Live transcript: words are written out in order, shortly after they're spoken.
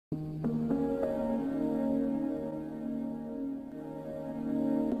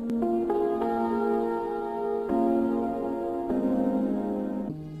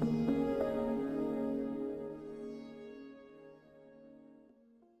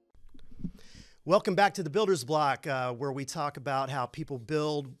Welcome back to the Builder's Block, where we talk about how people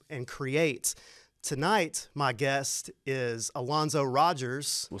build and create. Tonight, my guest is Alonzo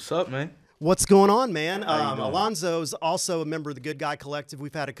Rodgers. What's up, man? What's going on, man? How you doing? Alonzo's also a member of the Good Guy Collective.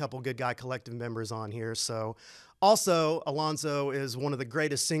 We've had a couple Good Guy Collective members on here. So, also, Alonzo is one of the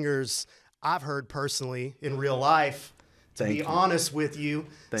greatest singers I've heard personally in real life, to Thank be you. honest with you.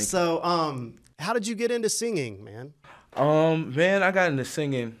 Thank So, how did you get into singing, man? Man, I got into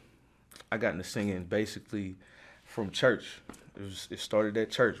singing. Basically from church. It started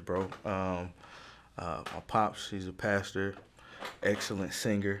at church, bro. My pops, he's a pastor, excellent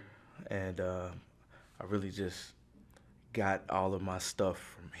singer, and I really just got all of my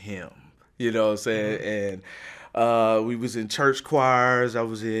stuff from him. You know what I'm saying? And we was in church choirs. I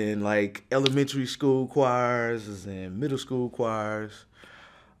was in like elementary school choirs. I was in middle school choirs,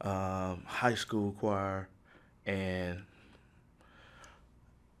 high school choir, and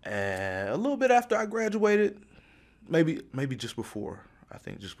a little bit after I graduated, maybe just before. I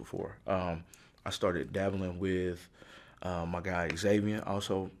think just before. I started dabbling with my guy Xavier. I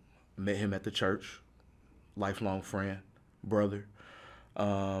also met him at the church, lifelong friend, brother.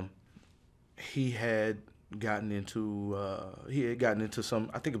 He had gotten into some,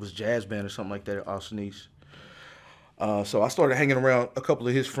 I think it was jazz band or something like that at Austin East. So I started hanging around a couple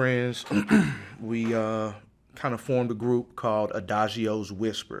of his friends. We kind of formed a group called Adagio's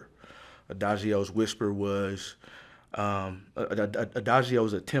Whisper. Adagio's Whisper was Adagio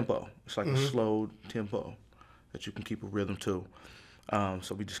is a tempo. It's like a slow tempo that you can keep a rhythm to.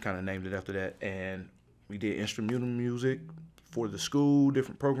 So we just kind of named it after that, and we did instrumental music for the school,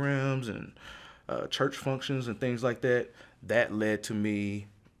 different programs and church functions and things like that. That led to me.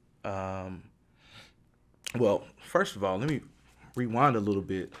 Well, first of all, let me rewind a little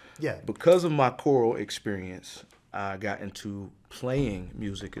bit. Yeah. Because of my choral experience, I got into playing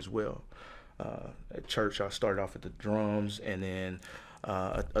music as well. At church, I started off at the drums, and then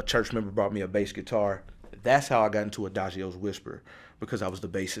a church member brought me a bass guitar. That's how I got into Adagio's Whisper, because I was the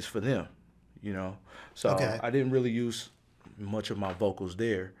bassist for them, you know. So Okay. I didn't really use much of my vocals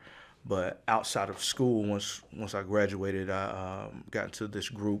there. But outside of school, once I graduated, I got into this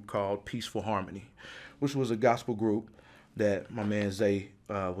group called Peaceful Harmony, which was a gospel group that my man Zay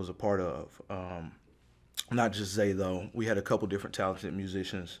was a part of. Not just Zay, though. We had a couple different talented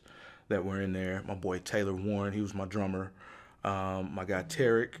musicians that were in there. My boy Taylor Warren, he was my drummer. My guy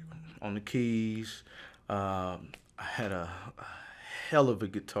Tarek on the keys. I had a hell of a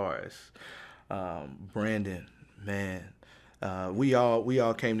guitarist. Brandon, man. We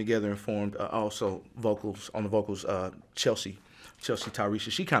all came together and formed also vocals on the vocals. Chelsea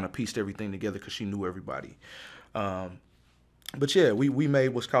Tyresha. She kind of pieced everything together because she knew everybody. But yeah, we made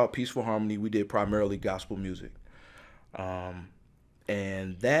what's called Peaceful Harmony. We did primarily gospel music.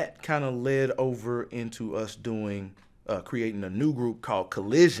 And that kind of led over into us creating a new group called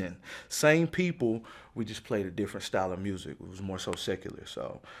Collision. Same people, we just played a different style of music. It was more so secular.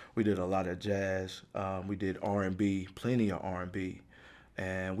 So we did a lot of jazz. We did R&B, plenty of R&B.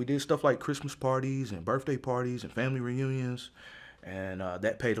 And we did stuff like Christmas parties and birthday parties and family reunions. And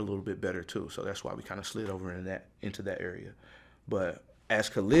that paid a little bit better too. So that's why we kind of slid over into that area. But as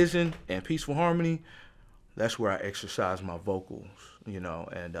Collision and Peaceful Harmony, that's where I exercised my vocals, you know,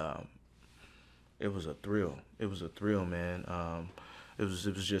 and it was a thrill. It was a thrill, man. It was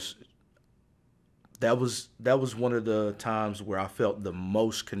just that was one of the times where I felt the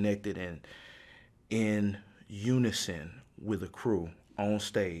most connected and in unison with a crew on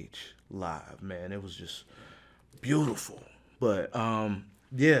stage live, man. It was just beautiful. But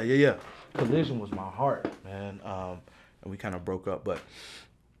yeah. Collision was my heart, man. And we kind of broke up, but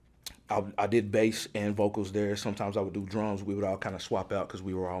I did bass and vocals there. Sometimes I would do drums. We would all kind of swap out because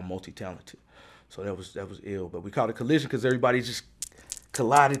we were all multi-talented. So that was ill. But we called it Collision because everybody just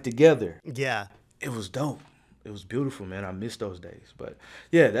collided together. Yeah. It was dope. It was beautiful, man. I miss those days. But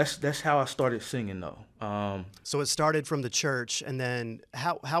yeah, that's how I started singing though. So it started from the church, and then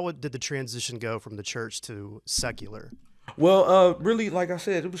how did the transition go from the church to secular? Well, really, like I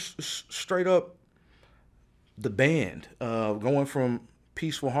said, it was straight up the band going from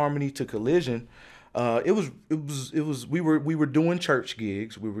Peaceful Harmony to Collision. It was we were doing church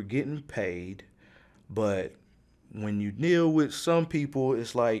gigs. We were getting paid, but when you deal with some people,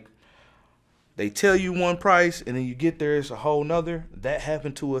 it's like they tell you one price and then you get there, it's a whole nother. That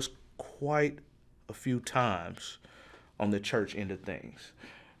happened to us quite a few times on the church end of things.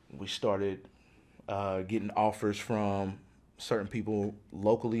 We started getting offers from certain people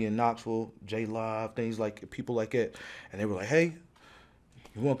locally in Knoxville, J Live, things like people like that, and they were like, "Hey,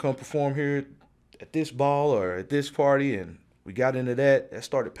 you want to come perform here at this ball or at this party?" And we got into that. That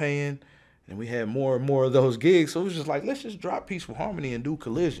started paying, And we had more and more of those gigs. So it was just like, let's just drop Peaceful Harmony and do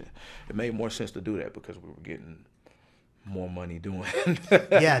Collision. It made more sense to do that because we were getting more money doing,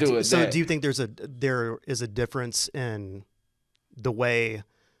 Yeah. doing So that. do you think there is a difference in the way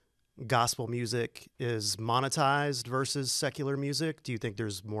gospel music is monetized versus secular music? Do you think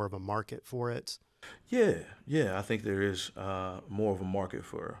there's more of a market for it? Yeah, I think there is more of a market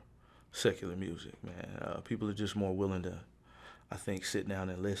for secular music, man. People are just more willing to, I think, sit down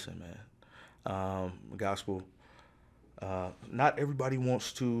and listen, man. Gospel, not everybody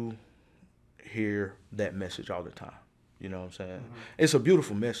wants to hear that message all the time. You know what I'm saying? Mm-hmm. It's a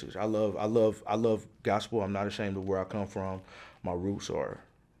beautiful message. I love gospel. I'm not ashamed of where I come from. My roots are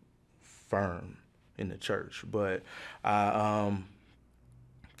firm in the church, but I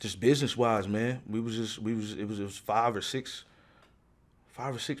just business wise, man, it was five or six,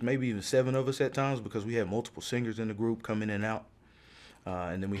 maybe even seven of us at times because we had multiple singers in the group come in and out,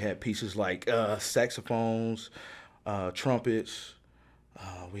 and then we had pieces like saxophones, trumpets.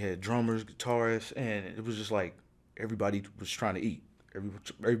 We had drummers, guitarists, and it was just like everybody was trying to eat.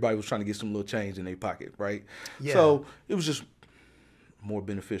 Everybody was trying to get some little change in their pocket, right? Yeah. So it was just more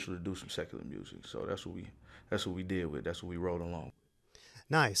beneficial to do some secular music. So that's what we did with. That's what we wrote along.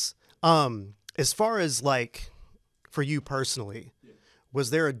 Nice. As far as like for you personally, was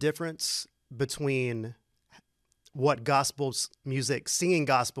there a difference between what gospel music, singing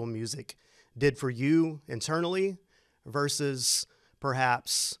gospel music did for you internally versus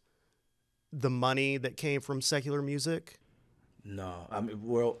perhaps the money that came from secular music? No, I mean,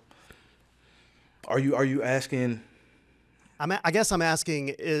 well, are you asking? I guess I'm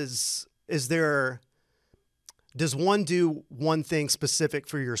asking does one do one thing specific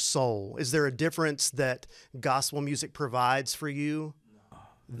for your soul? Is there a difference that gospel music provides for you? No,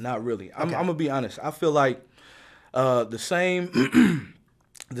 not really. Okay. I'm gonna be honest. I feel like the same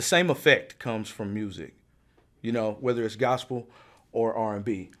the same effect comes from music. You know, whether it's gospel or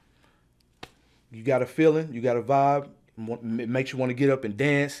R&B. You got a feeling, you got a vibe. It makes you want to get up and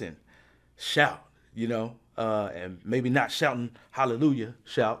dance and shout. You know. And maybe not shouting hallelujah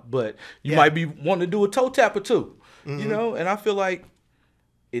shout, but you might be wanting to do a toe tap or two, you know? And I feel like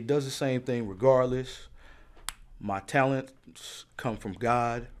it does the same thing regardless. My talents come from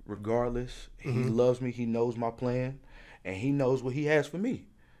God regardless. He loves me. He knows my plan and he knows what he has for me.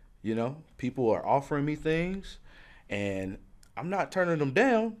 You know, people are offering me things and I'm not turning them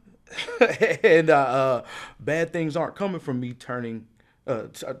down. And bad things aren't coming from me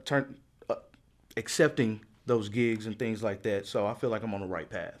accepting those gigs and things like that. So I feel like I'm on the right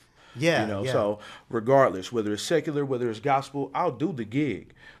path. Yeah. You know, yeah. So regardless, whether it's secular, whether it's gospel, I'll do the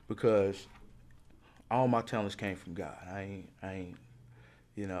gig because all my talents came from God. I ain't,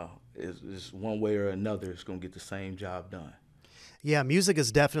 you know, it's one way or another, it's going to get the same job done. Yeah. Music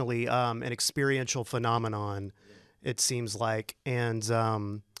is definitely an experiential phenomenon, it seems like.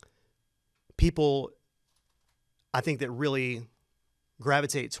 And people, I think that really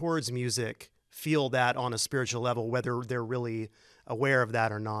gravitate towards music feel that on a spiritual level, whether they're really aware of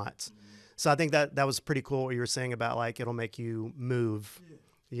that or not. So I think that was pretty cool what you were saying about like it'll make you move,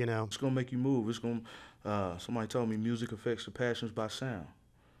 you know. It's gonna make you move. It's gonna somebody told me music affects the passions by sound.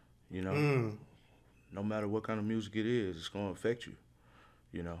 You know, no matter what kind of music it is, it's gonna affect you.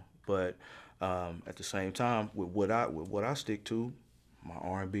 You know, but at the same time, with what I stick to, my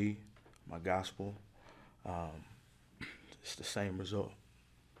R&B, my gospel, it's the same result.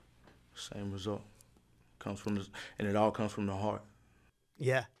 Same result comes from this, and it all comes from the heart.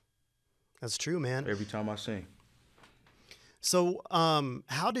 Yeah, that's true, man. Every time I sing. So,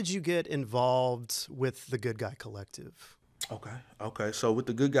 how did you get involved with the Good Guy Collective? Okay. So with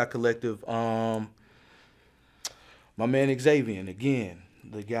the Good Guy Collective, my man Xavier, again,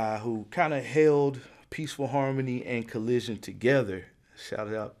 the guy who kind of held Peaceful Harmony and Collision together.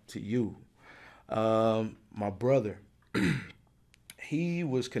 Shout out to you, my brother. He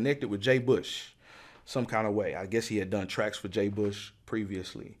was connected with Jay Bush some kind of way. I guess he had done tracks for Jay Bush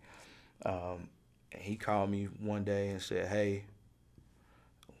previously. And he called me one day and said, hey,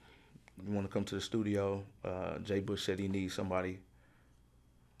 you want to come to the studio? Jay Bush said he needs somebody.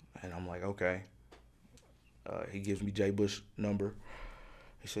 And I'm like, okay. He gives me Jay Bush number.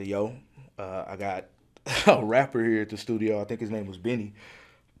 He said, yo, I got a rapper here at the studio. I think his name was Benny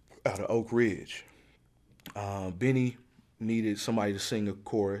out of Oak Ridge. Benny needed somebody to sing a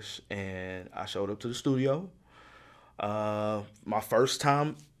chorus, and I showed up to the studio. My first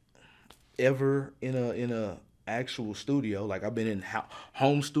time ever in a actual studio. Like I've been in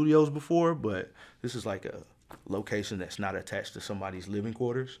home studios before, but this is like a location that's not attached to somebody's living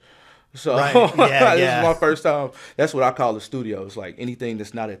quarters. So Right. Yeah, this is yeah. my first time. That's what I call a studio. It's like anything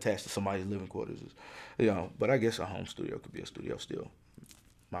that's not attached to somebody's living quarters. But I guess a home studio could be a studio still.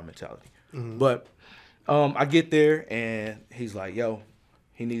 My mentality. But I get there and he's like, "Yo,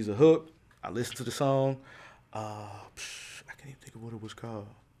 he needs a hook." I listen to the song. I can't even think of what it was called,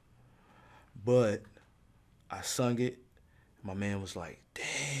 but I sung it. My man was like,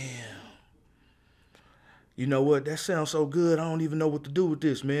 "Damn, you know what? That sounds so good. I don't even know what to do with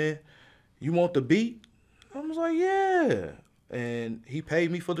this, man. You want the beat?" I was like, "Yeah." And he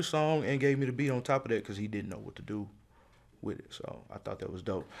paid me for the song and gave me the beat on top of that because he didn't know what to do with it. So I thought that was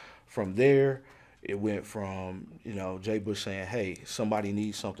dope. From there, it went from, Jay Bush saying, "Hey, somebody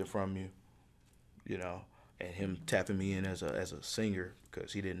needs something from you," and him tapping me in as a singer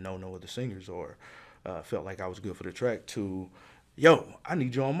because he didn't know no other singers or felt like I was good for the track, to, "Yo, I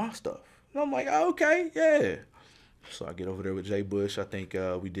need you on my stuff." And I'm like, "Oh, okay, yeah." So I get over there with Jay Bush. I think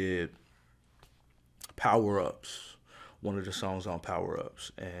we did Power Ups, one of the songs on Power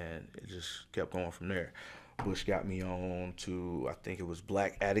Ups, and it just kept going from there. Bush got me on to, I think it was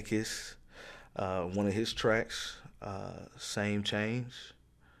Black Atticus, one of his tracks, Same Change,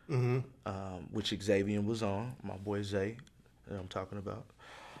 which Xavier was on, my boy Zay that I'm talking about.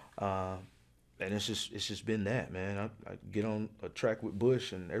 And it's just been that, man. I get on a track with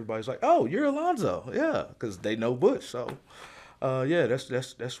Bush and everybody's like, "Oh, you're Alonzo," yeah, because they know Bush. So, yeah,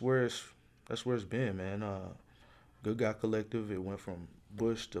 that's where it's been, man. Good Guy Collective. It went from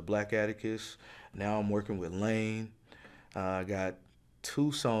Bush to Black Atticus. Now I'm working with Lane. I got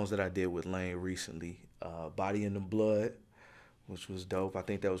 2 songs that I did with Lane recently. Body in the Blood, which was dope. I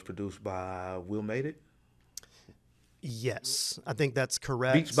think that was produced by Will Made It. Yes, I think that's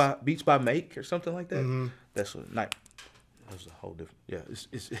correct. Beats by Make or something like that. That's a night. That was a whole different. Yeah,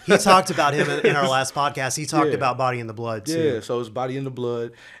 it's He talked about him in our last podcast. He talked Yeah. about Body in the Blood too. Yeah, so it's Body in the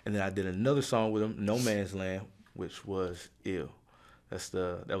Blood, and then I did another song with him, No Man's Land, which was ill.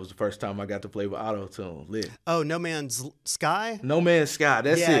 That was the first time I got to play with auto tune. Lit. Oh, No Man's Sky? No Man's Sky.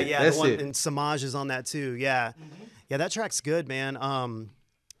 That's yeah, it. Yeah, That's the one, it. and Samaj is on that too. Yeah. Yeah, that track's good, man.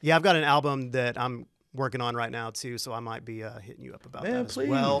 Yeah, I've got an album that I'm working on right now too, so I might be hitting you up about that as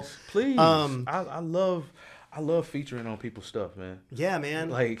well. Please. I love featuring on people's stuff, man. Yeah, man.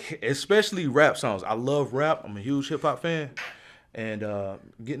 Like, especially rap songs. I love rap. I'm a huge hip hop fan. And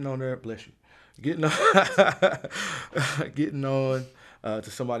getting on there, bless you. Getting on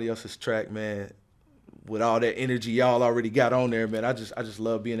to somebody else's track, man, with all that energy y'all already got on there, man. I just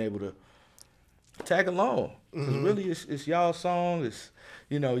love being able to tag along. Because really it's y'all's song, it's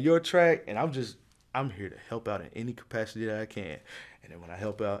your track, and I'm here to help out in any capacity that I can. And then when I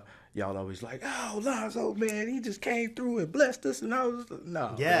help out, y'all always like, "Oh, Lonzo, man, he just came through and blessed us," and I was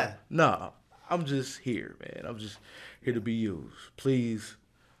no. Yeah. Man, no. I'm just here, man. I'm just here to be used. Please,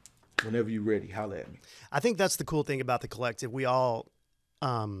 whenever you're ready, holla at me. I think that's the cool thing about the collective. We all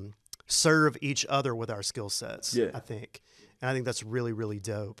serve each other with our skill sets, Yeah. I think. And I think that's really, really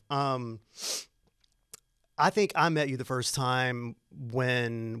dope. I think I met you the first time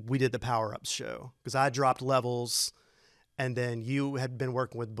when we did the Power Ups show, because I dropped levels and then you had been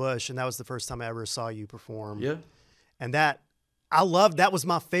working with Bush, and that was the first time I ever saw you perform. Yeah. And that was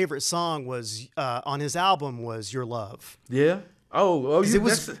my favorite song was on his album was Your Love. Yeah. Oh, It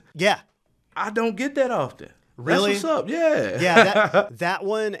was, yeah. I don't get that often. Really? That's what's up. Yeah. Yeah, that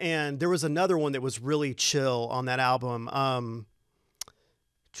one, and there was another one that was really chill on that album.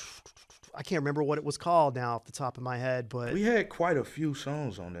 I can't remember what it was called now off the top of my head, but We had quite a few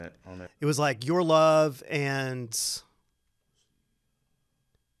songs on that. it was like Your Love and it's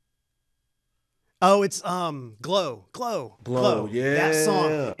Glow. Yeah. That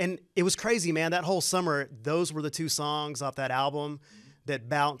song. And it was crazy, man. That whole summer, those were the 2 songs off that album that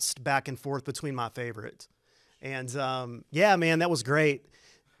bounced back and forth between my favorite. And yeah, man, that was great.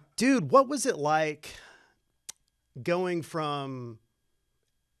 Dude, what was it like going from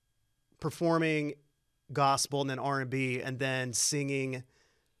performing gospel and then R&B and then singing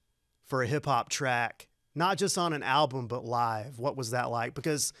for a hip hop track, not just on an album, but live? What was that like?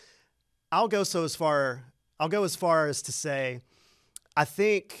 Because I'll go as far as to say, I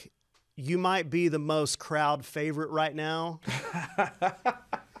think you might be the most crowd favorite right now.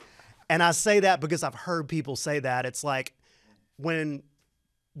 And I say that because I've heard people say that. It's like when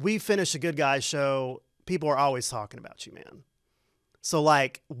we finish a Good Guys show, people are always talking about you, man. So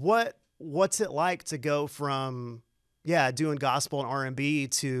like, what's it like to go from, doing gospel and R&B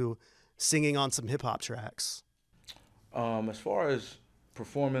to singing on some hip hop tracks? As far as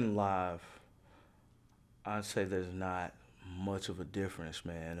performing live, I'd say there's not much of a difference,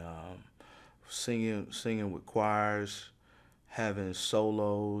 man. Singing with choirs, having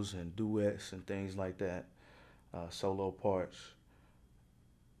solos and duets and things like that, solo parts,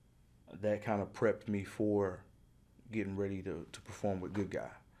 that kind of prepped me for getting ready to perform with Good Guy.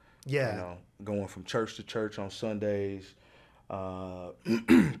 You Yeah. know, going from church to church on Sundays,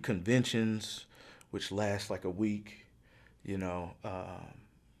 conventions, which last like a week, you know,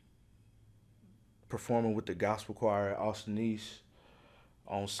 performing with the gospel choir at Austin East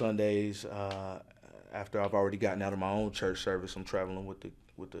on Sundays. After I've already gotten out of my own church service, I'm traveling with the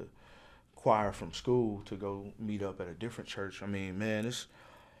choir from school to go meet up at a different church. I mean, man, it's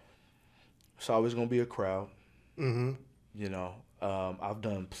always gonna be a crowd. Mm-hmm. You know, I've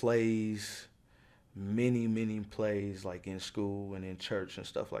done plays, many plays like in school and in church and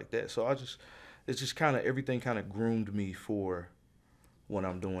stuff like that. So it's just kind of everything kind of groomed me for what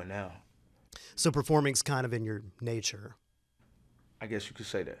I'm doing now. So performing's kind of in your nature. I guess you could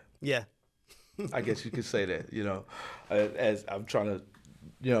say that. Yeah. I guess you could say that. You know, as I'm trying to,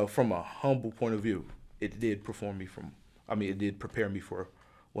 you know, from a humble point of view, it did it did prepare me for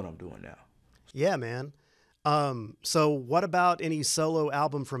what I'm doing now. Yeah, man. So what about any solo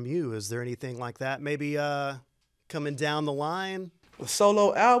album from you? Is there anything like that maybe coming down the line? A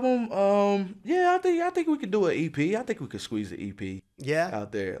solo album, yeah, I think we could do an EP. I think we could squeeze an EP Yeah.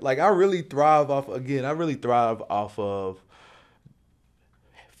 out there. Like I really thrive off of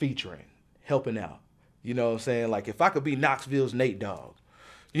featuring, helping out. You know what I'm saying? Like if I could be Knoxville's Nate Dogg,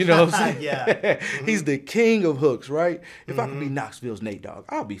 you know what I'm saying? Yeah. Mm-hmm. He's the king of hooks, right? If I could be Knoxville's Nate Dogg,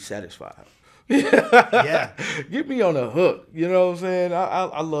 I'll be satisfied. Yeah. Get me on a hook. You know what I'm saying?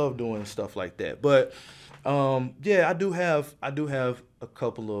 I love doing stuff like that. But yeah, I do have a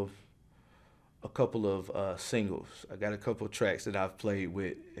couple of singles. I got a couple of tracks that I've played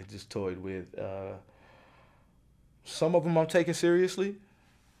with and just toyed with. Some of them I'm taking seriously.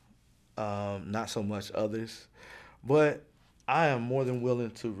 Not so much others. But I am more than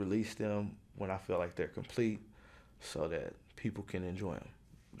willing to release them when I feel like they're complete so that people can enjoy them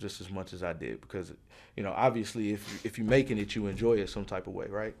just as much as I did. Because, you know, obviously if you're making it, you enjoy it some type of way,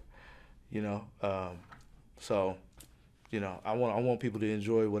 right? You know, so, you know, I want people to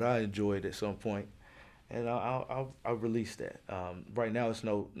enjoy what I enjoyed at some point, and I'll release that. Right now, it's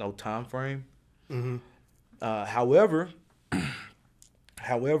no time frame. Mm-hmm. However,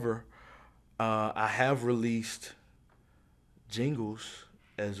 I have released jingles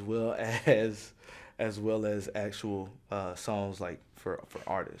as well as actual songs like for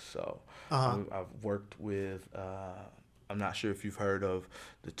artists. So I've worked with. I'm not sure if you've heard of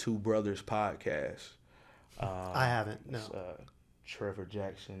the Two Brothers podcast. I haven't. No. Trevor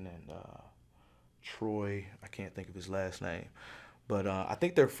Jackson and Troy. I can't think of his last name, but I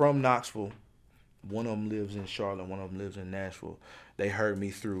think they're from Knoxville. One of them lives in Charlotte. One of them lives in Nashville. They heard me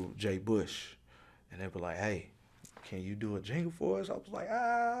through Jay Bush, and they were like, "Hey, can you do a jingle for us?" I was like,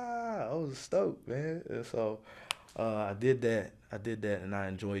 I was stoked, man. And so I did that, and I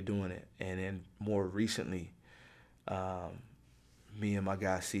enjoyed doing it. And then more recently, me and my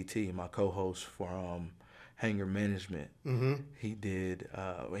guy CT, my co-host for Hanger Management, he did.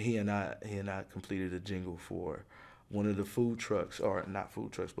 He and I completed a jingle for one of the food trucks, or not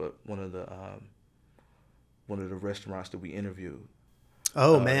food trucks, but one of the restaurants that we interviewed.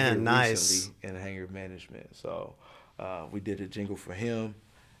 Oh man, nice. Recently in Hanger Management. So we did a jingle for him,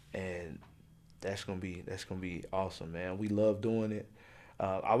 and that's gonna be awesome, man. We love doing it.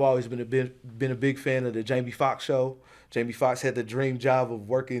 I've always been a big fan of the Jamie Foxx show. Jamie Foxx had the dream job of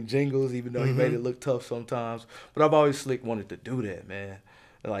working jingles, even though he made it look tough sometimes. But I've always wanted to do that, man.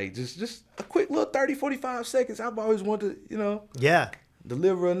 Like just a quick little 30, 45 seconds. I've always wanted to, you know,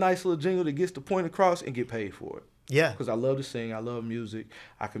 deliver a nice little jingle that gets the point across and get paid for it. Yeah. Because I love to sing. I love music.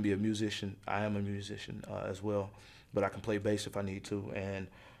 I can be a musician. I am a musician as well. But I can play bass if I need to. And,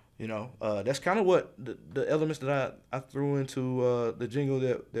 you know, that's kind of what the elements that I threw into the jingle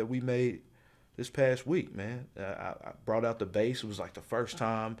that we made this past week, man. I brought out the bass. It was like the first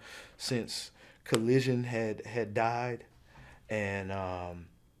time since Collision had died. And,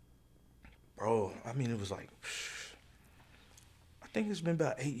 bro, I mean, it was like, I think it's been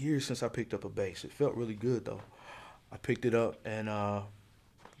about 8 years since I picked up a bass. It felt really good, though. I picked it up, and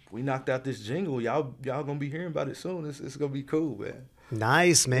we knocked out this jingle. Y'all gonna be hearing about it soon. It's gonna be cool, man.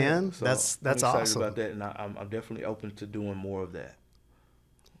 Nice, man. Yeah, so that's I'm excited awesome about that, and I'm definitely open to doing more of that.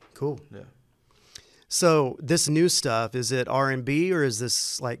 Cool. Yeah. So this new stuff, is it R&B or is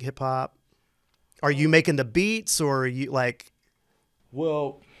this like hip hop? Are you making the beats, or are you like?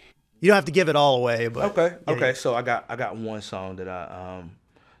 Well, you don't have to give it all away, but okay. So I got one song that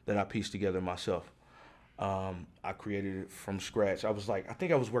I pieced together myself. I created it from scratch. I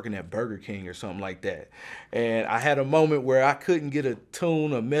think I was working at Burger King or something like that. And I had a moment where I couldn't get a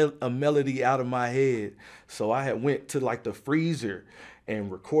tune, a melody out of my head. So I had went to like the freezer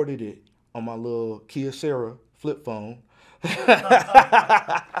and recorded it on my little Kyocera flip phone.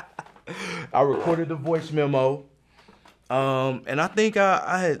 I recorded the voice memo. And I think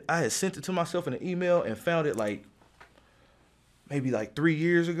I had sent it to myself in an email and found it like maybe like 4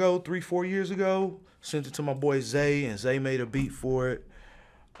 years ago. Sent it to my boy Zay, and Zay made a beat for it.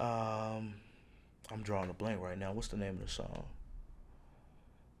 I'm drawing a blank right now. What's the name of the song?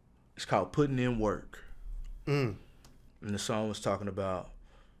 It's called Putting In Work. And the song was talking about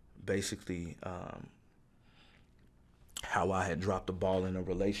basically how I had dropped the ball in a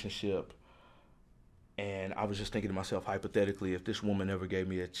relationship. And I was just thinking to myself, hypothetically, if this woman ever gave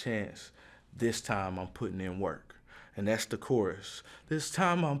me a chance, this time I'm putting in work. And that's the chorus. This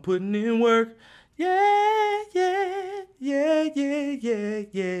time I'm putting in work. Yeah, yeah, yeah, yeah, yeah,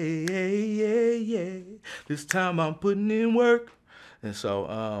 yeah, yeah, yeah. This time I'm putting in work. And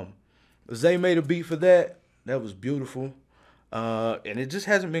so Zay made a beat for that. That was beautiful. And it just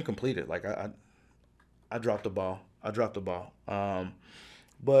hasn't been completed. Like I dropped the ball.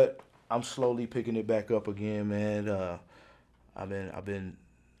 But I'm slowly picking it back up again, man. I've been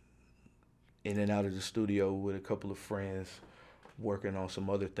in and out of the studio with a couple of friends, working on some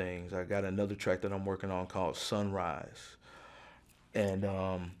other things. I got another track that I'm working on called Sunrise, and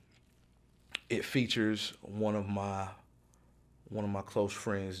it features one of my close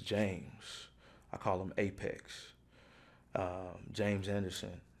friends, James. I call him Apex, James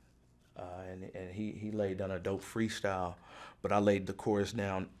Anderson, and he laid down a dope freestyle, but I laid the chorus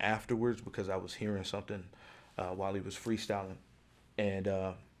down afterwards because I was hearing something while he was freestyling, and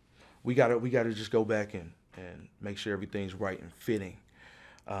we gotta just go back and make sure everything's right and fitting.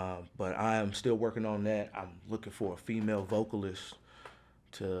 But I am still working on that. I'm looking for a female vocalist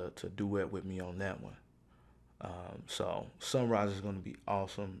to duet with me on that one. So Sunrise is going to be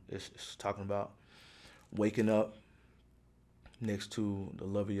awesome. It's talking about waking up next to the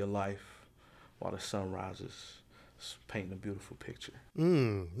love of your life while the sun rises. It's painting a beautiful picture.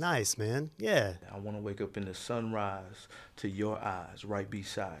 Nice, man. Yeah. I want to wake up in the sunrise to your eyes right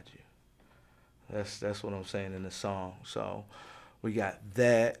beside you. That's what I'm saying in the song. So we got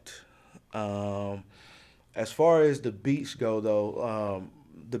that. As far as the beats go, though,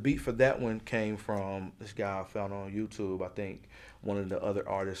 the beat for that one came from this guy I found on YouTube. I think one of the other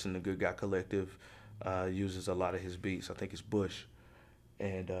artists in the Good Guy Collective uses a lot of his beats. I think it's Bush.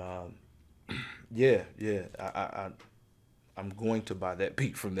 And yeah, I'm going to buy that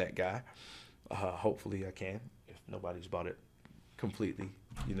beat from that guy. Hopefully I can, if nobody's bought it completely.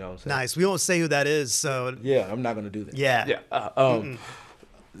 You know what I'm saying? Nice. We won't say who that is, so yeah, I'm not gonna do that. Yeah.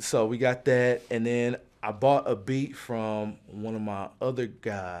 So we got that, and then I bought a beat from one of my other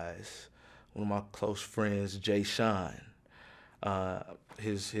guys, one of my close friends, Jay Shine.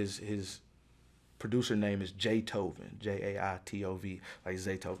 His producer name is Jaytoven, Jaitov, like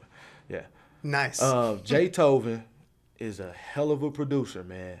Zaytoven. Yeah. Nice. Jaytoven is a hell of a producer,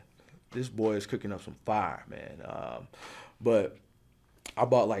 man. This boy is cooking up some fire, man. But I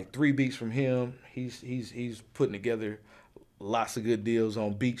bought like 3 beats from him. He's putting together lots of good deals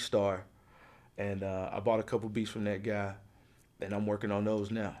on BeatStar, and I bought a couple beats from that guy, and I'm working on those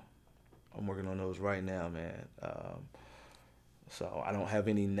now. I'm working on those right now, man. So I don't have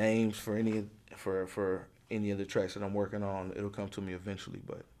any names for any of the tracks that I'm working on. It'll come to me eventually,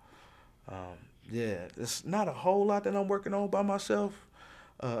 but yeah, it's not a whole lot that I'm working on by myself.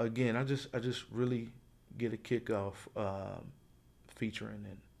 Again, I just really get a kick off featuring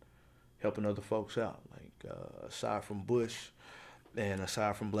and helping other folks out. Like aside from Bush and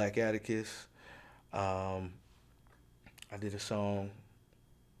aside from Black Atticus, I did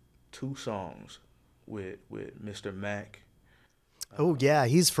 2 songs with Mr. Mac. Oh yeah,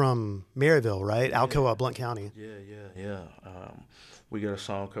 he's from Maryville, right? Alcoa, Blount County. Yeah. We got a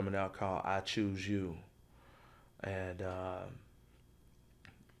song coming out called "I Choose You," and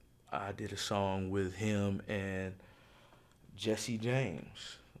I did a song with him and Jesse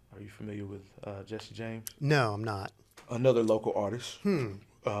James. Are you familiar with Jesse James? No, I'm not. Another local artist. Man,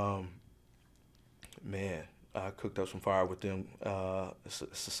 I cooked up some fire with them. It's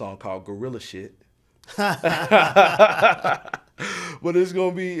a song called "Gorilla Shit." But it's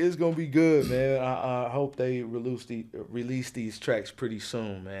gonna be good, man. I hope they release these tracks pretty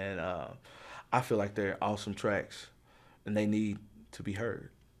soon, man. I feel like they're awesome tracks, and they need to be heard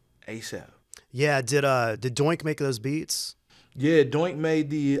ASAP. Yeah, did Doink make those beats? Yeah, Doink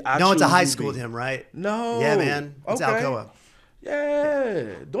made the. No, it's a high school with him, right? No. Yeah, man. It's okay. Alcoa.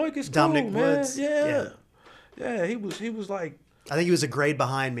 Yeah, Doink is Dominic cool, man. Woods. Yeah. Yeah, he was like, I think he was a grade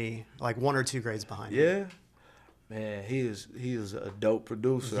behind me, like 1 or 2 grades behind me. yeah. Man, he is a dope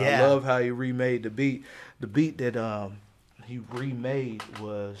producer. I Yeah. love how he remade the beat. The beat that he remade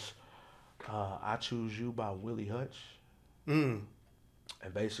was "I Choose You" by Willie Hutch, Mm.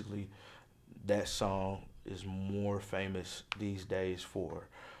 and basically that song is more famous these days for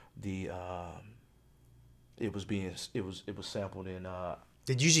the it was sampled in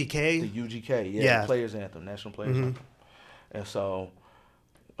Did the UGK? UGK, yeah, Yeah. the Players Anthem, National Players Mm-hmm. Anthem, and so.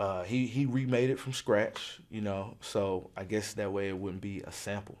 He remade it from scratch, so I guess that way it wouldn't be a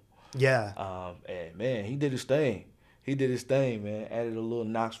sample. Yeah. And man, he did his thing. He did his thing, man. Added a little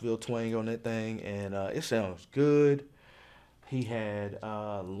Knoxville twang on that thing, and it sounds good. He had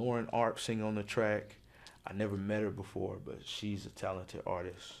Lauren Arp sing on the track. I never met her before, but she's a talented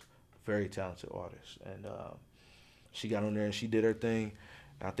artist, very talented artist, and she got on there and she did her thing.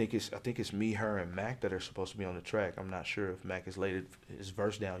 I think it's me, her, and Mac that are supposed to be on the track. I'm not sure if Mac has laid his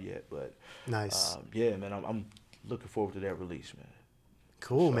verse down yet, but Nice. yeah, man, I'm looking forward to that release, man.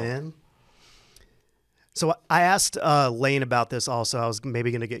 Cool, So- man. So I asked Lane about this also. I was maybe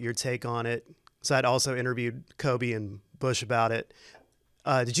going to get your take on it. So I'd also interviewed Kobe and Bush about it.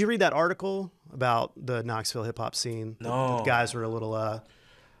 Did you read that article about the Knoxville hip hop scene? No. The guys were a little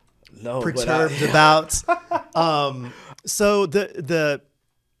No, perturbed about. So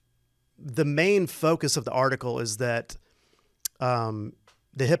the main focus of the article is that the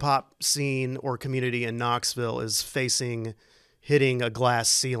hip hop scene or community in Knoxville is hitting a glass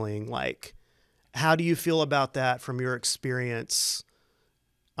ceiling. Like, how do you feel about that from your experience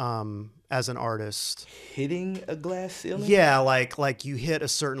as an artist? hitting a glass ceiling. Yeah, like you hit a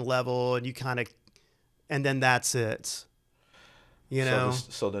certain level and and then that's it. You know?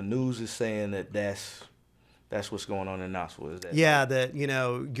 So the news is saying that's what's going on in Knoxville. Is that? Yeah, that,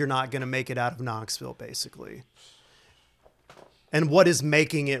 you're not going to make it out of Knoxville, basically. And what is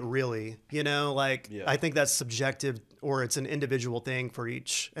making it really, Yeah. I think that's subjective, or it's an individual thing for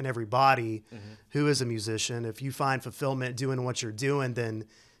each and every body who is a musician. If you find fulfillment doing what you're doing, then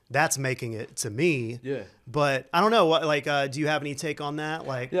that's making it to me. Yeah. But I don't know do you have any take on that?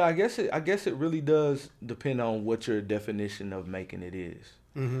 Yeah, I guess it really does depend on what your definition of making it is.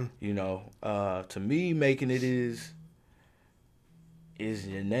 To me, making it is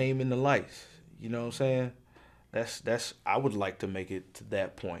your name in the lights. You know what I'm saying? That's I would like to make it to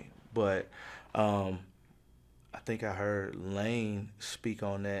that point, but I think I heard Lane speak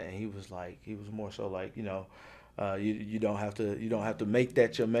on that, and he was more so like, you don't have to make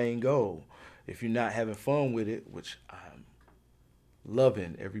that your main goal. If you're not having fun with it, which I'm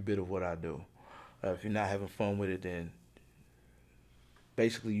loving every bit of what I do, if you're not having fun with it, then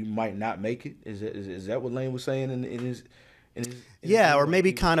basically you might not make it. Is that what Lane was saying in his Yeah, or like maybe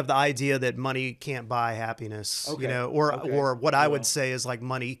he was- kind of the idea that money can't buy happiness, Okay, or okay. or what I would Well- say is like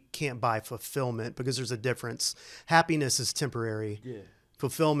money can't buy fulfillment, because there's a difference. Happiness is temporary. Yeah.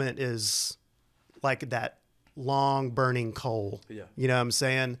 Fulfillment is like that long burning coal. Yeah. You know what I'm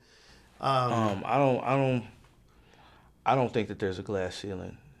saying? I don't think that there's a glass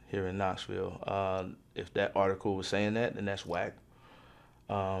ceiling here in Knoxville. If that article was saying that, then that's whack.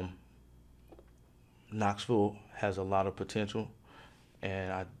 Knoxville has a lot of potential,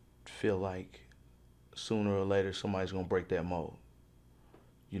 and I feel like sooner or later somebody's gonna break that mold.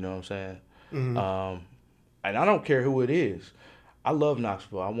 You know what I'm saying? And I don't care who it is. I love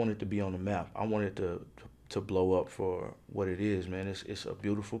Knoxville. I want it to be on the map. I want it to blow up for what it is, man. It's a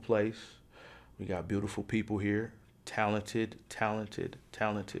beautiful place. We got beautiful people here, talented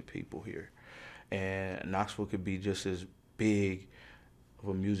people here, and Knoxville could be just as big of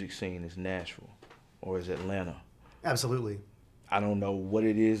a music scene as Nashville or as Atlanta. Absolutely. I don't know what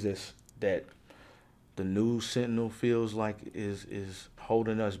it is that the News Sentinel feels like is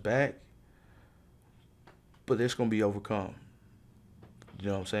holding us back, but it's gonna be overcome. You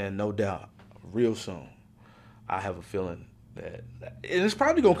know what I'm saying? No doubt, real soon. I have a feeling that, and it's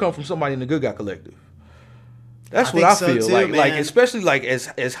probably gonna come from somebody in the Good Guy Collective. That's I what think I so feel too, like. man. Like especially like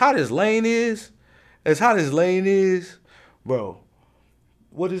as hot as Lane is, bro.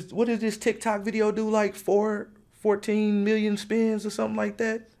 What does this TikTok video do? Like 14 million spins or something like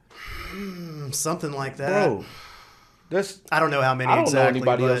that, Something like that. bro. That's I don't know how many I don't exactly.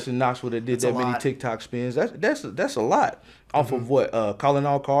 know anybody but else in Knoxville that did it's a that many lot. TikTok spins. That's a lot off of what calling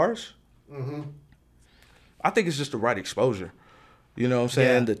all cars. I think it's just the right exposure. You know what I'm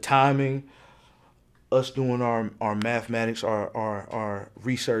saying? Yeah. The timing, us doing our mathematics, our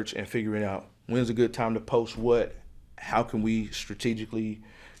research, and figuring out when's a good time to post what. How can we strategically,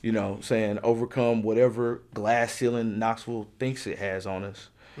 overcome whatever glass ceiling Knoxville thinks it has on us?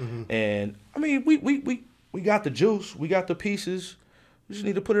 And I mean, we got the juice, we got the pieces. We just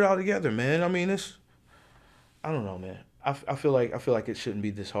need to put it all together, man. I mean, I don't know, man. I feel like it shouldn't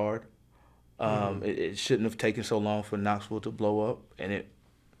be this hard. It shouldn't have taken so long for Knoxville to blow up, and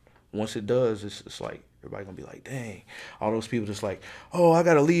once it does, it's like everybody gonna be like, dang, all those people just like, oh, I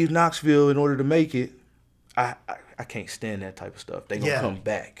gotta leave Knoxville in order to make it. I can't stand that type of stuff. They gonna come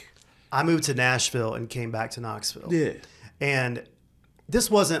back. I moved to Nashville and came back to Knoxville. Yeah. And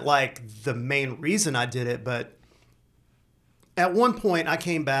this wasn't like the main reason I did it, but at one point I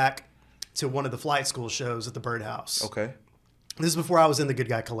came back to one of the flight school shows at the Birdhouse. Okay. This is before I was in the Good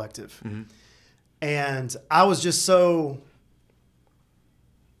Guy Collective. Mm-hmm. And I was just so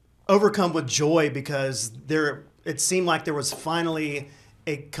overcome with joy because it seemed like there was finally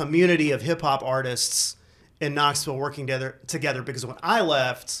a community of hip hop artists in Knoxville working together. Because when I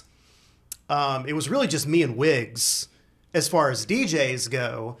left, it was really just me and Wiggs as far as DJs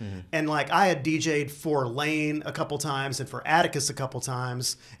go. Mm-hmm. And like I had DJ'd for Lane a couple times and for Atticus a couple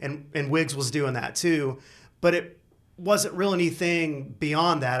times, and Wiggs was doing that too. But it wasn't really anything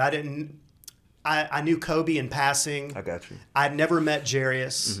beyond that. I knew Kobe in passing. I got you. I'd never met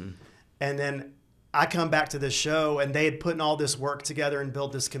Jarius. Mm-hmm. And then I come back to this show and they had put in all this work together and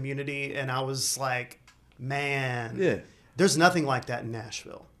built this community. And I was like, man, there's nothing like that in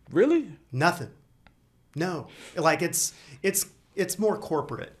Nashville. Really? Nothing. No. Like it's more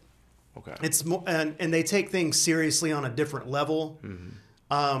corporate. Okay. It's more, and they take things seriously on a different level.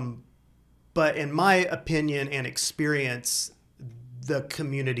 Mm-hmm. But in my opinion and experience, the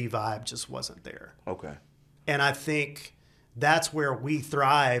community vibe just wasn't there. Okay. And I think that's where we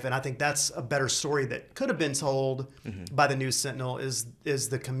thrive. And I think that's a better story that could have been told by the News Sentinel is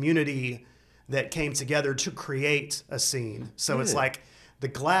the community that came together to create a scene. So it's like the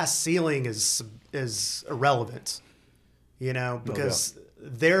glass ceiling is irrelevant, you know, because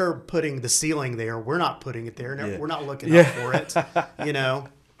they're putting the ceiling there. We're not putting it there. We're not looking up for it, you know?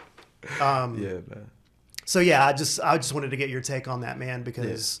 Man. So I just wanted to get your take on that, man,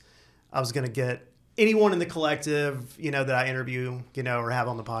 because I was going to get anyone in the collective, you know, that I interview, you know, or have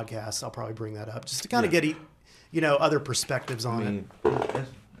on the podcast. I'll probably bring that up just to kind of get, you know, other perspectives on it.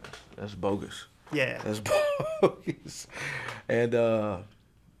 That's bogus. Yeah. That's bogus. And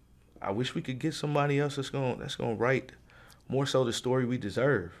I wish we could get somebody else that's gonna write more so the story we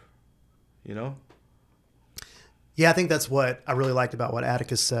deserve, you know? Yeah, I think that's what I really liked about what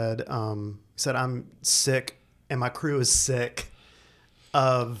Atticus said. He said, I'm sick and my crew is sick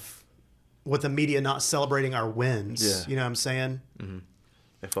of with the media not celebrating our wins. Yeah. You know what I'm saying? Mm-hmm.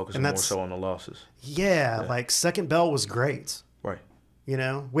 And focusing more so on the losses. Yeah, like Second Bell was great. Right. You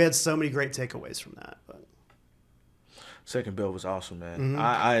know, we had so many great takeaways from that. But Second Bell was awesome, man. Mm-hmm.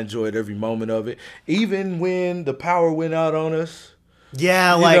 I enjoyed every moment of it. Even when the power went out on us.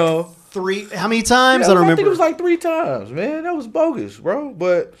 Yeah, like how many times? I don't remember. I think it was like 3 times, man. That was bogus, bro.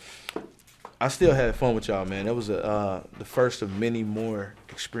 But I still had fun with y'all, man. That was the first of many more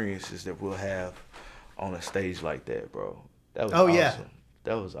experiences that we'll have on a stage like that, bro. That was awesome. Yeah.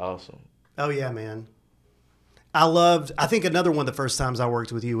 That was awesome. Oh, yeah, man. I think another one of the first times I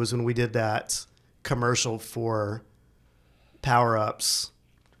worked with you was when we did that commercial for Power Ups.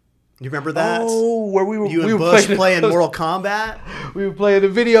 You remember that? Oh, where we were Bush playing Mortal Kombat? We were playing the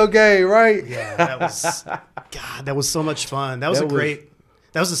video game, right? Yeah, that was so much fun. That was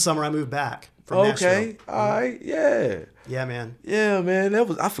the summer I moved back from Nashville. Okay, all right, yeah. Yeah, man. Yeah, man.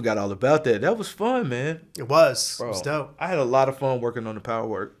 I forgot all about that. That was fun, man. It was. Bro, it was dope. I had a lot of fun working on the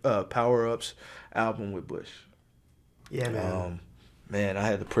Power Ups album with Bush. Yeah, man. Man, I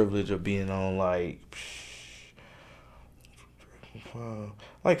had the privilege of being on like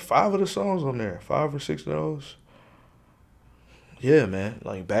 5 of the songs on there, 5 or 6 of those. Yeah, man.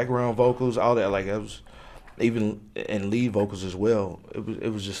 Like background vocals, all that. Like it was even and lead vocals as well.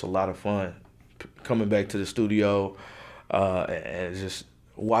 It was just a lot of fun coming back to the studio and just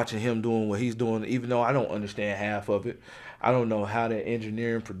watching him doing what he's doing. Even though I don't understand half of it, I don't know how the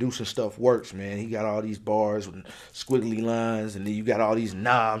engineering, producing stuff works, man. He got all these bars and squiggly lines, and then you got all these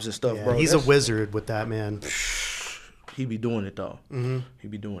knobs and stuff, bro. He's a wizard with that, man. He be doing it, though. Mm-hmm. He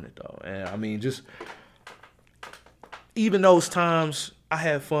be doing it, though. And, I mean, just even those times, I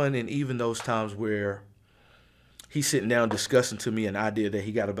had fun, and even those times where he's sitting down discussing to me an idea that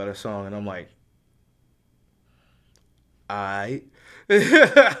he got a better song, and I'm like, all right. He's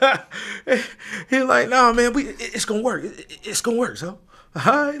like, nah, man, it's gonna work. It's gonna work, so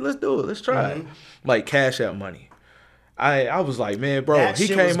all right, let's do it. Let's try it. Like Cash App Money. I was like, man, bro, that he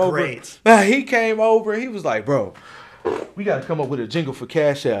shit came was over. Great. He came over. He was like, bro, we gotta come up with a jingle for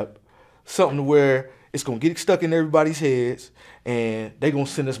Cash App, something to where It's gonna get stuck in everybody's heads, and they gonna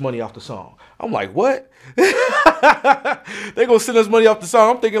send us money off the song. I'm like, what? They gonna send us money off the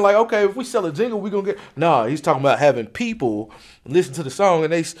song. I'm thinking like, okay, if we sell a jingle, we gonna get. Nah, he's talking about having people listen to the song,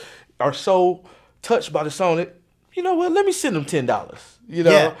 and they are so touched by the song that, you know what? Let me send them $10. You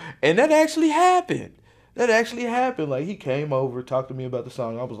know, Yeah. and that actually happened. That actually happened. Like, he came over, talked to me about the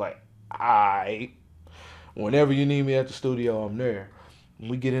song. I was like, aight. Whenever you need me at the studio, I'm there.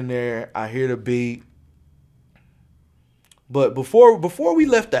 We get in there, I hear the beat. But before we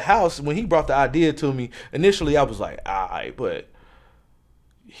left the house, when he brought the idea to me, initially I was like, aight, but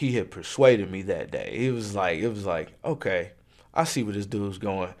he had persuaded me that day. It was like, okay, I see where this dude's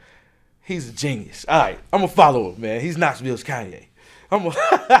going. He's a genius. All right, I'm gonna follow him, man. He's Knoxville's Kanye. No,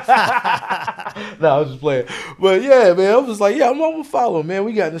 I was just playing. But yeah, man, I was like, yeah, I'm gonna follow him, man.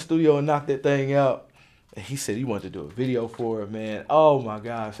 We got in the studio and knocked that thing out. And he said he wanted to do a video for it, man. Oh my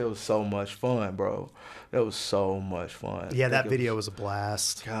gosh, that was so much fun, bro. That was so much fun. Yeah, that video was a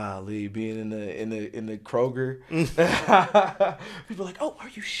blast. Golly, being in the Kroger. People are like, oh, are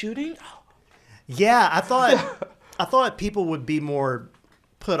you shooting? Oh. Yeah, I thought people would be more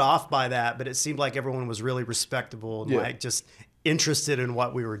put off by that, but it seemed like everyone was really respectable and like just interested in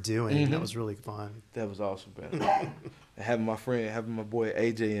what we were doing. Mm-hmm. That was really fun. That was awesome, man. having my boy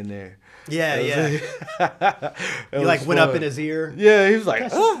AJ in there. Yeah, yeah. You like went up in his ear? Yeah, he was like,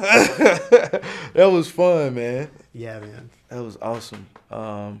 that was fun, man. Yeah, man. That was awesome.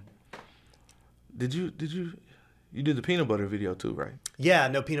 You did the peanut butter video too, right? Yeah,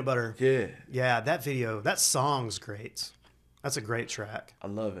 no peanut butter. Yeah. Yeah, that song's great. That's a great track. I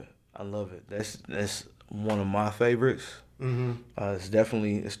love it. That's one of my favorites. Mm-hmm. It's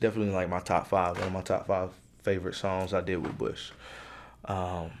definitely like my top 5. One of my top 5 favorite songs I did with Bush.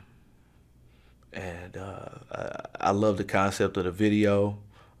 I love the concept of the video.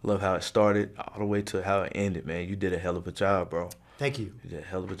 I love how it started all the way to how it ended, man. You did a hell of a job, bro. Thank you. You did a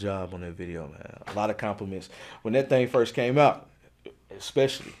hell of a job on that video, man. A lot of compliments. When that thing first came out,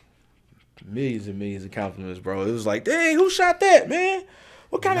 especially, millions and millions of compliments, bro. It was like, dang, who shot that, man?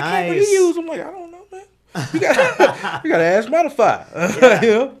 What kind of camera you use? I'm like, I don't know, man. You gotta ask Modify. Yeah. You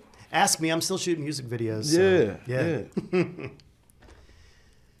know? Ask me. I'm still shooting music videos. So, yeah.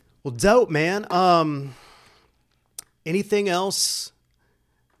 Well, dope, man. Anything else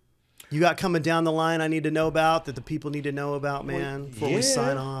you got coming down the line I need to know about, that the people need to know about, man, before we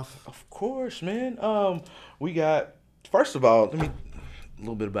sign off? Of course, man. We got, first of all, a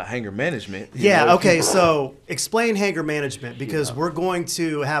little bit about hanger management. Yeah, okay, so explain hanger management, because we're going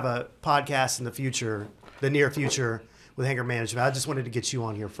to have a podcast in the near future with hanger management. I just wanted to get you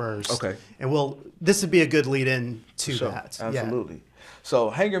on here first. Okay. And this would be a good lead in to that. Absolutely. Yeah. So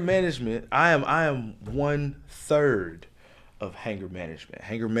hanger management, I am 1/3 of hanger management.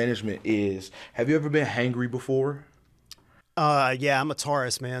 Hanger management is, have you ever been hangry before? Yeah, I'm a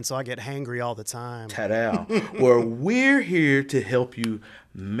Taurus, man, so I get hangry all the time. Ta-da. Well, we're here to help you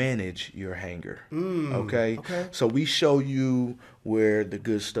manage your hanger. Okay? So we show you where the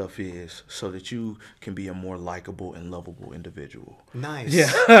good stuff is so that you can be a more likable and lovable individual. Nice.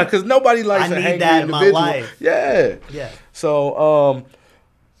 Yeah, because nobody likes a hangry individual. I need that in my life. Yeah. Yeah. So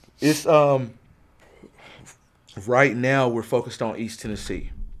it's right now we're focused on East Tennessee.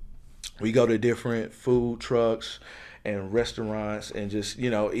 We go to different food trucks and restaurants, and just, you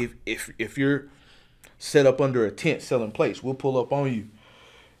know, if you're set up under a tent selling plates, we'll pull up on you,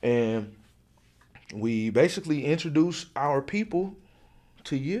 and we basically introduce our people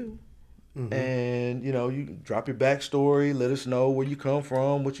to you. Mm-hmm. And, you know, you drop your backstory, let us know where you come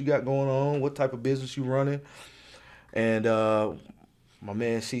from, what you got going on, what type of business you running. And my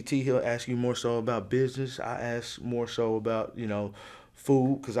man CT, he'll ask you more so about business. I ask more so about, you know,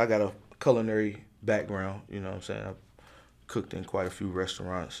 food, because I got a culinary background, you know what I'm saying? I've cooked in quite a few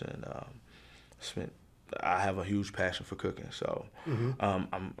restaurants, and I have a huge passion for cooking. So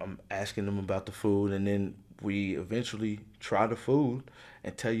I'm asking them about the food, and then we eventually try the food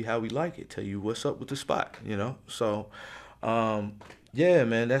and tell you how we like it, tell you what's up with the spot, you know? So, yeah,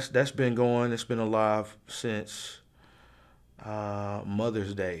 man, that's been going. It's been alive since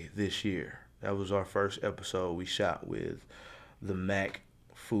Mother's Day this year. That was our first episode we shot with the Mac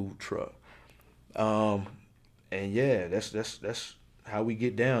food truck. And yeah, that's how we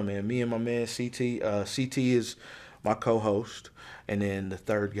get down, man. Me and my man CT. CT is my co-host, and then the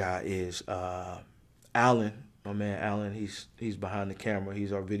third guy is Alan. My man Alan. He's behind the camera.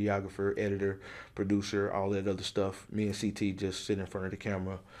 He's our videographer, editor, producer, all that other stuff. Me and CT just sit in front of the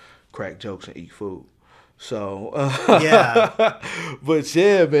camera, crack jokes, and eat food. So yeah, but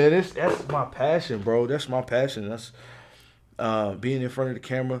yeah, man, that's my passion, bro. That's my passion. That's being in front of the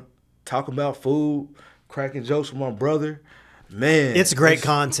camera, talking about food, cracking jokes with my brother. Man, It's great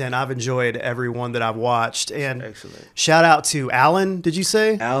content. I've enjoyed every one that I've watched. And excellent. shout out to Alan, did you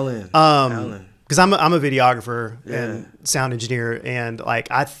say? Alan. Because I'm a videographer and sound engineer, and like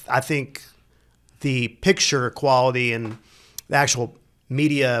I think the picture quality and the actual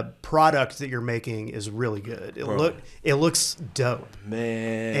media product that you're making is really good. It looks dope,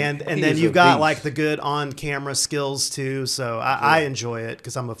 man. And then you've got like the good on camera skills too. So I enjoy it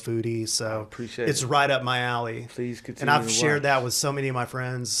because I'm a foodie. So appreciate it's right up my alley. Please continue. And I've to shared watch. that with so many of my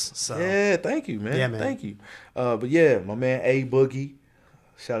friends. So Yeah, thank you, man. Yeah, man. Thank you. But yeah, my man A Boogie.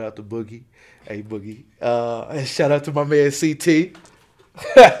 Shout out to Boogie. A Boogie. And shout out to my man CT.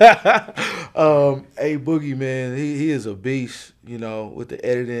 A Boogie, man, he is a beast, you know, with the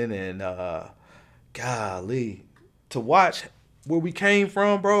editing and golly, to watch where we came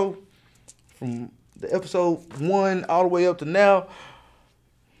from, bro, from the episode 1 all the way up to now,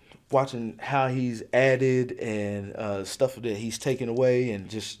 watching how he's added and stuff that he's taken away, and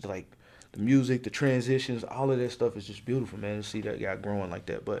just like the music, the transitions, all of that stuff is just beautiful, man, to see that guy growing like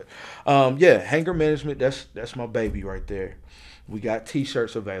that. But yeah, Hanger Management, that's my baby right there. We got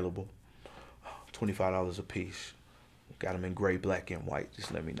T-shirts available, $25 a piece. Got them in gray, black, and white.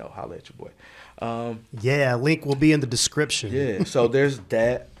 Just let me know. Holla at your boy. yeah, link will be in the description. Yeah, so there's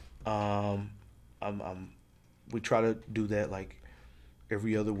that. We try to do that like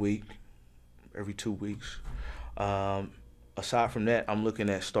every other week, every 2 weeks. Aside from that, I'm looking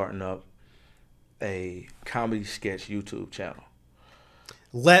at starting up a comedy sketch YouTube channel.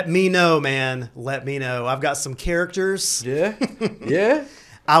 Let me know, man. Let me know. I've got some characters. Yeah, yeah.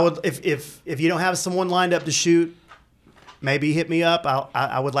 I would if you don't have someone lined up to shoot, maybe hit me up.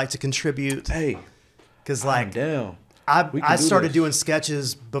 I would like to contribute. Hey, because like I'm down. I started doing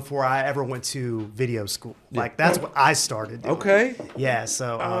sketches before I ever went to video school. Like that's what I started doing. Okay. Yeah.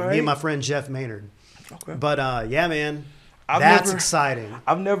 So All me right. and my friend Jeff Maynard. Okay. But yeah, man. That's exciting.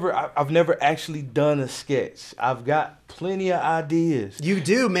 I've never actually done a sketch. I've got plenty of ideas. You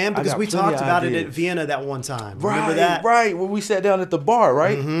do, man, because we talked about it at Vienna that one time. Remember that? Right, when we sat down at the bar,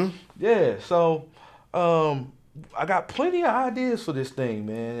 right? Mm-hmm. Yeah, so I got plenty of ideas for this thing,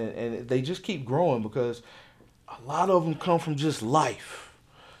 man, and they just keep growing because a lot of them come from just life.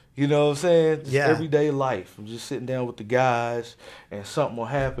 You know what I'm saying? Just everyday life. I'm just sitting down with the guys, and something will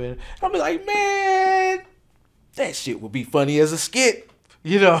happen. I'll be like, man, that shit would be funny as a skit,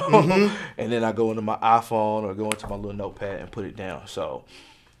 you know? Mm-hmm. And then I go into my iPhone or go into my little notepad and put it down. So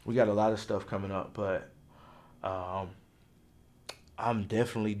we got a lot of stuff coming up, but I'm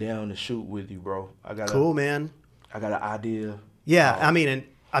definitely down to shoot with you, bro. Cool, man. I got an idea. Yeah, I mean,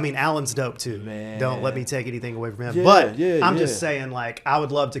 Alan's dope too. Man. Don't let me take anything away from him. Yeah, but yeah, I'm just saying, like, I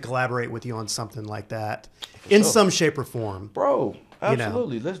would love to collaborate with you on something like that in some shape or form. Bro,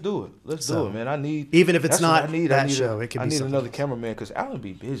 absolutely. You know? Let's do it. Let's do it, man. I need, even if it's not that I need show, it could be something. I need another cameraman because Alan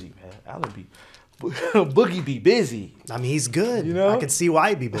be busy, man. Alan be Boogie be busy. I mean, he's good. You know? I can see why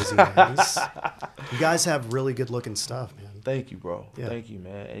he'd be busy, man. You guys have really good looking stuff, man. Thank you, bro. Yeah. Thank you,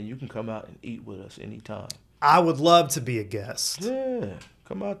 man. And you can come out and eat with us anytime. I would love to be a guest. Yeah.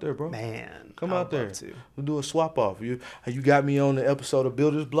 Come out there, bro. Man. Come out there. We'll do a swap off. You got me on the episode of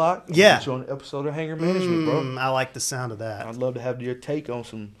Builder's Block. I'll Yeah. get you on the episode of Hanger Management, bro. I like the sound of that. I'd love to have your take on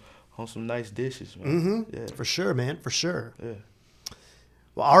some nice dishes, man. Mm-hmm. Yeah. For sure, man. For sure. Yeah.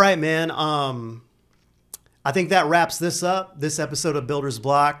 Well, all right, man. I think that wraps this up, this episode of Builder's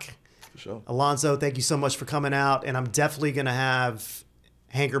Block. For sure. Alonzo, thank you so much for coming out. And I'm definitely going to have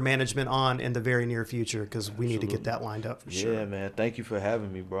Hanger Management on in the very near future because we need to get that lined up for sure. Yeah, man. Thank you for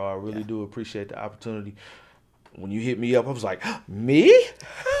having me, bro. I really do appreciate the opportunity. When you hit me up, I was like, me?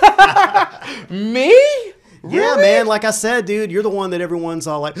 Me? Really? Yeah, man. Like I said, dude, you're the one that everyone's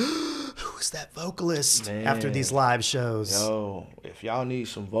all like, who's that vocalist after these live shows? Yo, if y'all need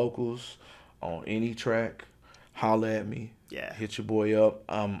some vocals on any track, holla at me. Yeah. Hit your boy up.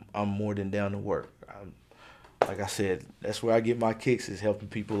 I'm more than down to work. Like I said, that's where I get my kicks, is helping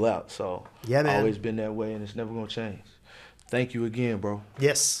people out. So yeah, man. Always been that way, and it's never gonna change. Thank you again, bro.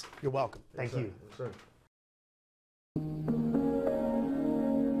 Yes, you're welcome. Thank you. Yes, sir.